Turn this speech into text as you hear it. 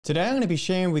Today I'm going to be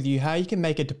sharing with you how you can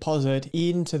make a deposit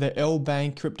into the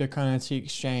LBank cryptocurrency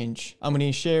exchange. I'm going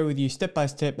to share with you step by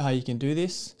step how you can do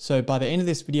this. So by the end of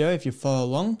this video, if you follow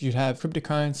along, you'd have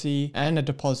cryptocurrency and a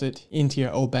deposit into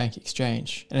your LBank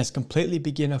exchange. And it's completely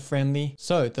beginner friendly.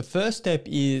 So the first step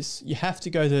is you have to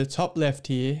go to the top left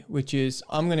here, which is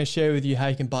I'm going to share with you how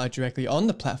you can buy directly on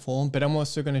the platform, but I'm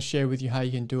also going to share with you how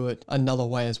you can do it another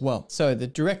way as well. So the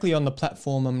directly on the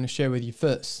platform, I'm going to share with you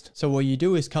first. So what you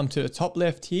do is come to the top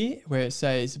left here where it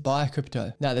says buy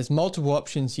crypto. Now there's multiple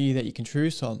options here that you can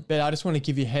choose from, but I just want to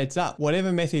give you a heads up.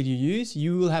 Whatever method you use,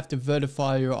 you will have to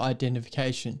verify your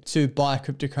identification to buy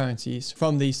cryptocurrencies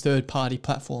from these third-party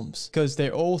platforms because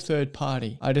they're all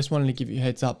third-party. I just wanted to give you a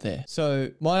heads up there.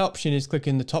 So my option is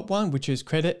clicking the top one, which is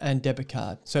credit and debit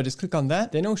card. So just click on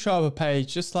that. Then it'll show up a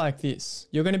page just like this.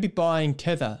 You're going to be buying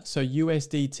Tether, so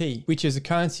USDT, which is a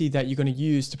currency that you're going to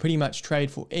use to pretty much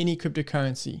trade for any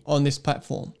cryptocurrency on this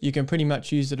platform. You can pretty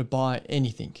much use it to buy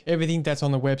anything. Everything that's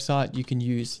on the website, you can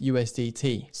use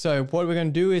USDT. So what we're going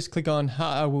to do is click on how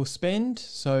I will spend.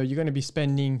 So you're going to be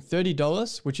spending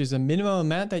 $30, which is a minimum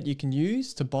amount that you can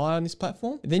use to buy on this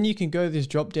platform. Then you can go to this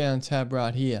drop down tab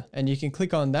right here and you can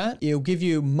click on that. It'll give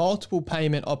you multiple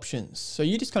payment options. So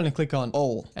you're just going to click on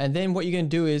all. And then what you're going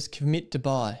to do is commit to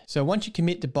buy. So once you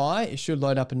commit to buy, it should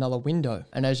load up another window.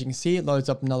 And as you can see, it loads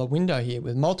up another window here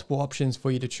with multiple options for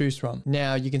you to choose from.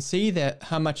 Now you can see that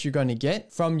how much you're going to get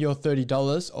from your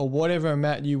 $30 or whatever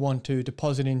amount you want to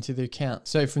deposit into the account.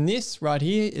 So from this right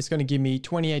here, it's going to give me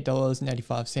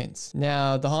 $28.85.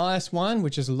 Now the highest one,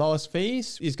 which is the lowest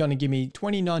fees, is going to give me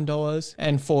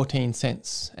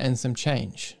 $29.14 and some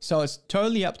change. So it's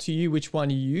totally up to you which one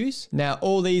you use. Now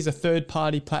all these are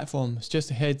third-party platforms.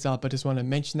 Just a heads up, I just want to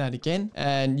mention that again.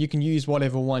 And you can use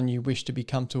whatever one you wish to be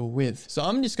comfortable with. So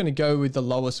I'm just going to go with the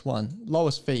lowest one,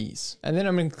 lowest fees. And then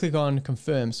I'm going to click on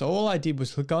confirm. So all I did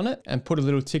was click on it and put a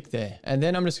little tick there. And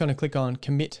then I'm just going to click on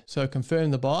commit. So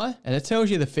confirm the buy. And it tells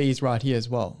you the fees right here as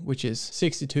well, which is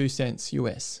 62 cents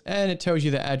US. And it tells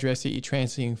you the address that you're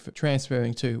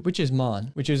transferring to, which is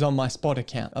mine, which is on my spot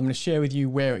account. I'm going to share with you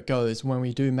where it goes when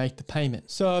we do make the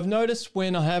payment. So I've noticed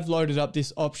when I have loaded up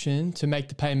this option to make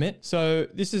the payment. So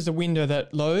this is a window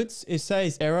that loads. It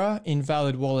says error,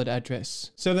 invalid wallet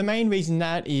address. So the main reason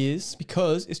that is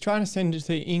because it's trying to send it to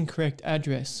the incorrect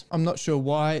address. I'm not sure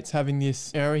why it's having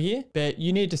this error here, but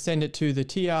you need to send it to the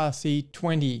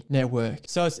TRC20 network.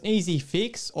 So it's an easy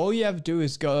fix. All you have to do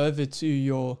is go over to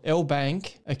your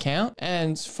LBank account,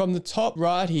 and from the top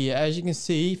right here, as you can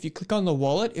see, if you click on the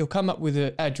wallet, it'll come up with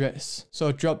an address. So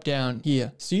it'll drop down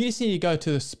here. So you just need to go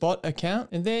to the spot account,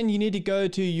 and then you need to go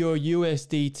to your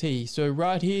USDT. So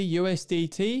right here,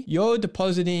 USDT, you're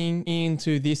depositing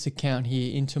into this account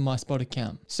here, into my spot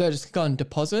account. So just click on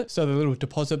deposit, so the little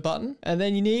deposit button, and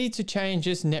then you need to change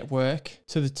this network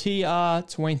to the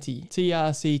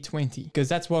TRC20, because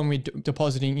that's one we're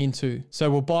depositing into.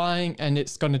 So we're buying and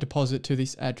it's going to deposit to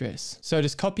this address. So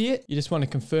just copy it. You just want to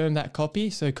confirm that copy.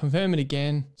 So confirm it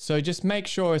again. So just make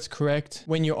sure it's correct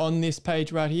when you're on this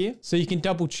page right here. So you can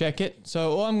double check it.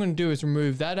 So all I'm going to do is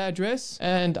remove that address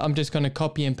and I'm just going to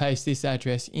copy and paste this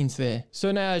address into there.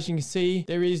 So now as you can see,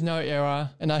 there is no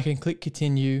error and I can click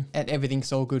continue and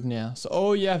everything's all good now. So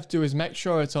all you have to do is make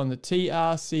sure it's on the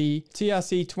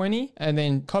TRC20 and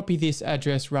then copy this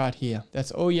address right here.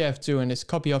 That's all you have to do, and it's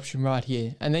copy option right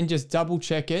here. And then just double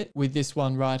check it with this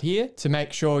one right here to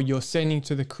make sure you're sending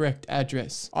to the correct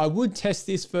address. I would test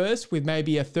this first with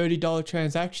maybe a $30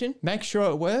 transaction. Make sure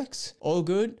it works, all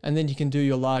good, and then you can do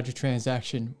your larger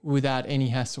transaction without any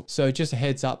hassle. So just a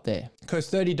heads up there, because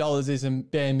 $30 is a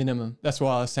bare minimum. That's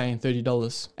why I was saying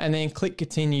 $30. And then click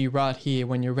continue right here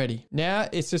when you're ready. Now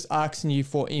it's just asking you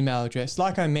for email address.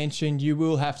 Like I mentioned, you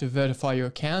will have to verify your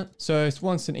account. So it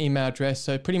wants an email address.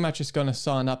 So pretty much it's going to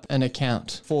sign up an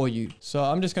account for you. So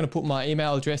I'm just going to put my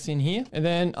email address in here, and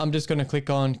then I'm just going to click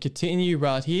on continue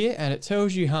right here, and it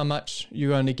tells you how much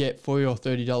you're going to get for your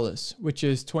 $30, which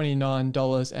is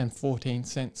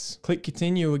 $29.14. Click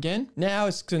continue again. Now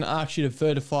it's going to ask you to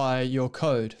verify your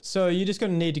code. So you're just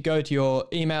going to need to go to your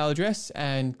email address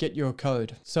and get your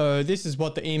code. So this is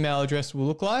what the email address will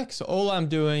look like. So all I'm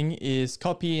doing is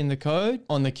copying the code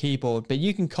on the keyboard, but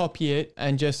you can copy it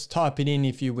and just type it in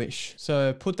if you wish.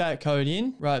 So put that code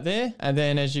in right there. And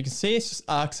then as you can see, it's just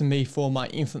asking me for my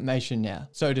information now.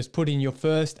 So just put in your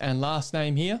first and last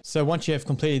name here. So once you have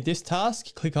completed this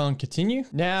task, click on continue.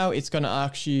 Now it's going to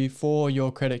ask you for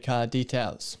your credit card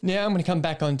details. Now I'm going to come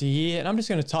back onto here and I'm just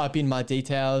going to type in my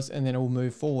details and then it will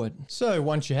move forward. button. So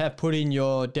once you have put in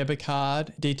your debit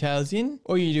card details in,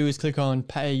 all you do is click on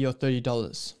pay your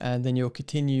 $30 and then you'll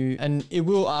continue, and it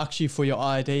will ask you for your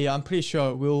ID. I'm pretty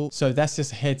sure it will. So that's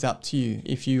just a heads up to you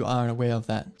if you aren't aware of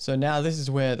that. So now this is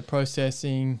where it's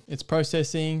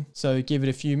processing. So give it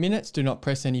a few minutes. Do not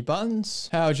press any buttons.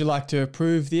 How would you like to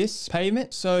approve this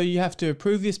payment? So you have to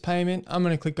approve this payment. I'm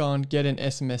going to click on get an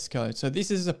SMS code. So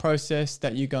this is a process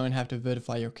that you're going to have to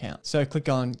verify your account. So click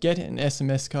on get an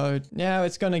SMS code. Now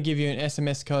it's going to give you an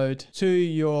SMS code to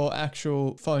your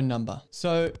actual phone number.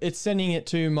 So it's sending it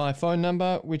to my phone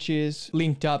number, which is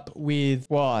linked up with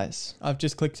Wise. I've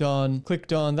just clicked on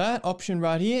that option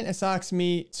right here, and it's asked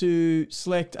me to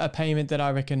select a payment that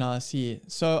I recognize here.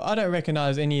 So I don't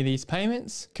recognize any of these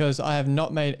payments because I have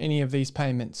not made any of these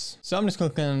payments. So I'm just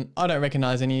clicking on I don't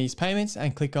recognize any of these payments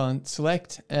and click on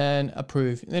select and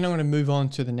approve. Then I'm going to move on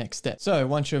to the next step. So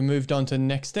once you've moved on to the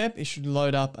next step, it should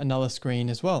load up another screen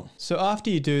as well. So after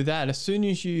you do that, as soon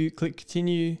as you click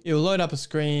continue, it will load up a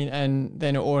screen and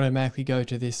then it'll automatically go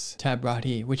to this tab right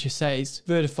here, which says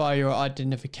verify your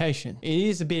identification. It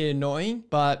is a bit annoying,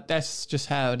 but that's just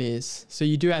how it is. So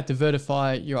you do have to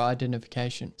verify your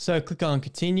identification. So click on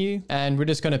continue and we're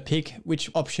just going to pick which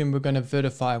option we're going to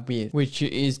verify with, which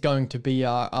is going to be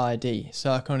our ID.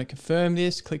 So I'm going to confirm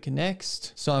this, click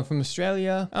next. So I'm from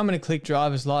Australia. I'm going to click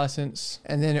driver's license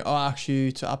and then it'll ask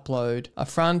you to upload a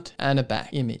front and a back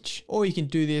image, or you can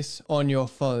do this on your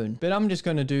phone, but I'm just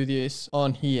going to do this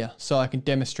on here so I can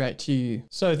demonstrate to you.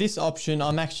 So this option,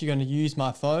 I'm actually going to use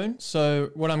my phone.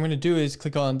 So what I'm going to do is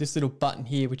click on this little button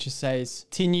here, which says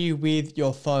continue with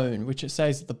your phone, which it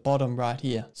says at the bottom right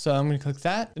here. So I'm going to click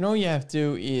that. And all you have to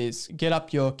do is get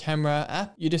up your camera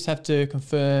app. You just have to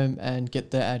confirm and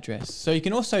get the address. So you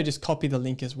can also just copy the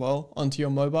link as well onto your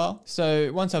mobile.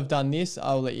 So once I've done this,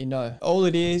 I'll let you know. All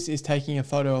it is taking a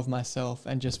photo of myself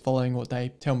and just following what they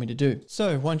tell me to do.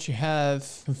 So once you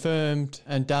have confirmed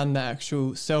and done the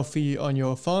actual selfie on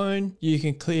your phone, you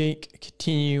can click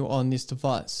continue on this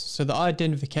device. So the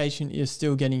identification is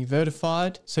still getting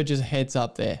verified. So just a heads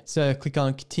up there. So click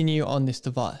on continue on this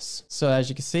device. So as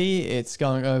you can see, it's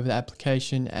going over the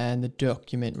application and the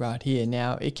document right here.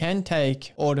 Now it can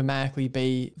automatically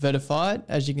be verified.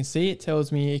 As you can see, it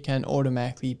tells me it can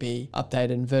automatically be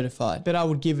updated and verified, but I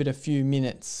would give it a few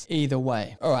minutes either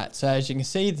way. All right. So as you can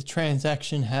see, the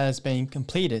transaction has been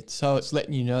completed. So it's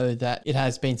letting you know that it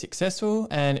has been successful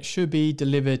and it should be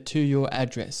delivered to your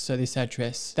address. So this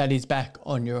address that is back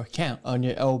on your account, on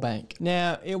your LBank.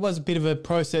 Now it was a bit of a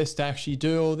process to actually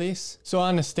do all this. So I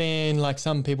understand like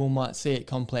some people might see it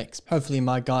complex. Hopefully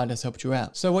my guide has helped you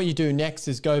out. So what you do next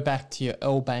is go back to your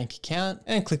LBank account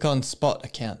and click on spot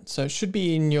account. So it should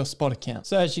be in your spot account.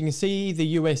 So as you can see,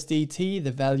 the USDT,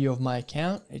 the value of my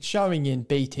account, it's showing in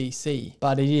BTC,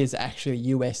 but it is actually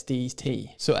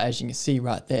USDT. So as you can see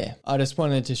right there, I just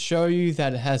wanted to show you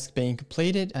that it has been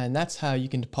completed, and that's how you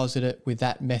can deposit it with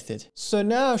that method. So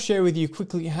now I'll share with you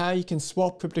quickly how you can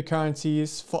swap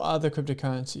cryptocurrencies for other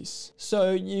cryptocurrencies.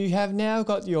 So you have now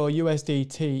got your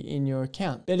USDT in your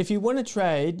account, but if you want to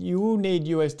trade, you will need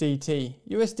USDT.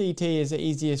 USDT is the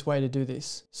easiest way to do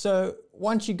this. So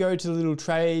once you go to the little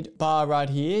trade bar right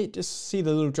here, just see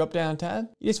the little drop down tab.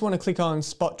 You just want to click on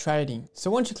spot trading. So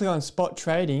once you click on spot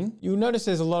trading, you'll notice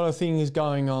there's a lot of things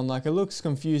going on. Like it looks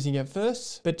confusing at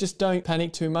first, but just don't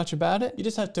panic too much about it. You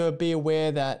just have to be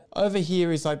aware that over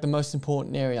here is like the most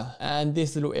important area and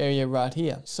this little area right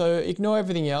here. So ignore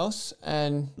everything else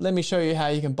and let me show you how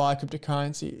you can buy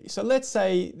cryptocurrency. So let's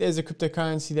say there's a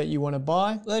cryptocurrency that you want to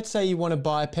buy. Let's say you want to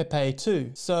buy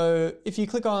Pepe2. So if you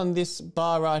click on this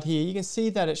bar right here, you can see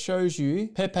that it shows you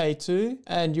Pepe2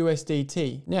 and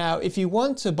USDT. Now, if you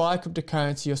want to buy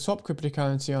cryptocurrency or swap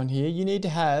cryptocurrency on here, you need to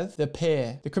have the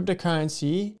pair, the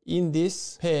cryptocurrency in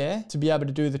this pair to be able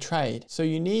to do the trade. So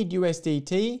you need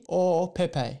USDT or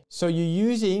Pepe. So you're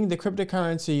using the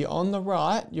cryptocurrency on the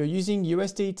right, you're using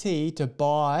USDT to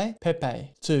buy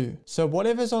Pepe2. So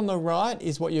whatever's on the right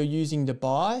is what you're using to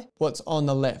buy what's on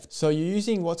the left. So you're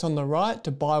using what's on the right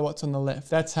to buy what's on the left.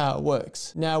 That's how it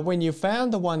works. Now, when you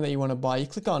found the one that you want to buy, you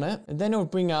click on it and then it'll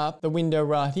bring up the window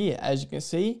right here. As you can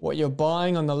see, what you're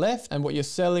buying on the left and what you're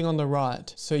selling on the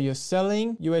right. So you're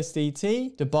selling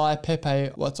USDT to buy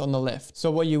Pepe, what's on the left.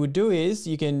 So what you would do is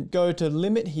you can go to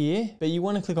limit here, but you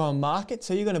want to click on market.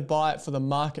 So you're going to buy it for the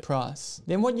market price.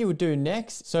 Then what you would do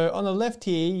next, so on the left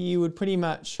here, you would pretty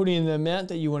much put in the amount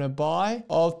that you want to buy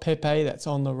of Pepe that's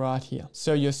on the right here.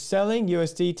 So you're selling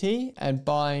USDT and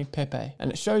buying Pepe,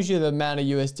 and it shows you the amount of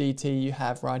USDT you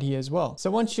have right here as well. So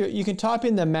once you you can type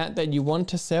in the amount that you want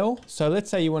to sell. So let's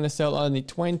say you want to sell only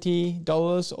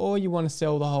 $20 or you want to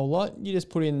sell the whole lot. You just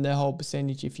put in the whole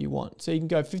percentage if you want. So you can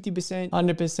go 50%,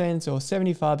 100% or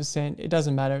 75%. It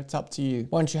doesn't matter. It's up to you.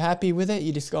 Once you're happy with it,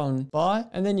 you just go on buy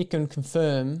and then you can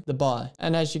confirm the buy.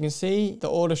 And as you can see, the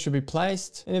order should be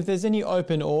placed. And if there's any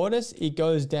open orders, it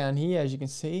goes down here, as you can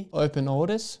see, open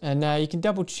orders. And now you can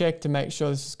double check to make sure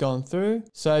this has gone through.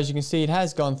 So as you can see, it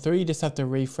has gone through. You just have to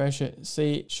refresh it.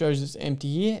 See, it shows it's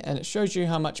empty here and it shows you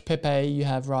how much Pepe you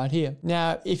have right here.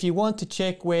 Now, if you want to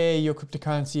check where your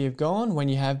cryptocurrency have gone when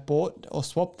you have bought or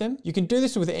swapped them, you can do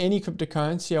this with any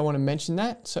cryptocurrency. I want to mention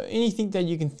that. So anything that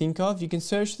you can think of, you can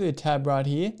search through the tab right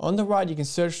here. On the right, you can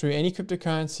search through any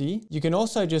cryptocurrency. You can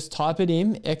also just type it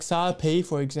in, XRP,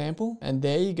 for example, and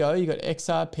there you go. You got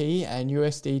XRP and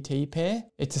USDT pair.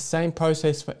 It's the same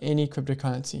process for any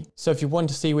cryptocurrency. So if you want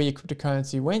to see where your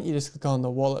cryptocurrency went, you just click on the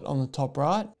wallet on the top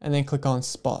right and then click on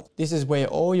spot. This is where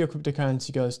all your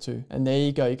cryptocurrency goes to. And there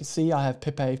you go. You can see I have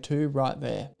Pepe 2 right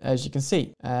there, as you can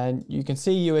see. And you can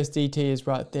see USDT is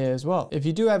right there as well. If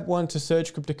you do want to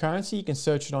search cryptocurrency, you can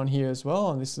search it on here as well,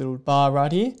 on this little bar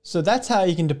right here. So that's how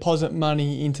you can deposit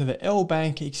money into the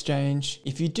LBank exchange.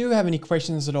 If you do have any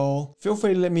questions at all, feel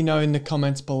free to let me know in the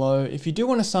comments below. If you do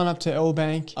want to sign up to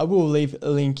LBank, I will leave a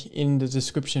link in the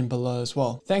description below as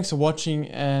well. Thanks for watching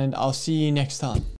and I'll see you next time.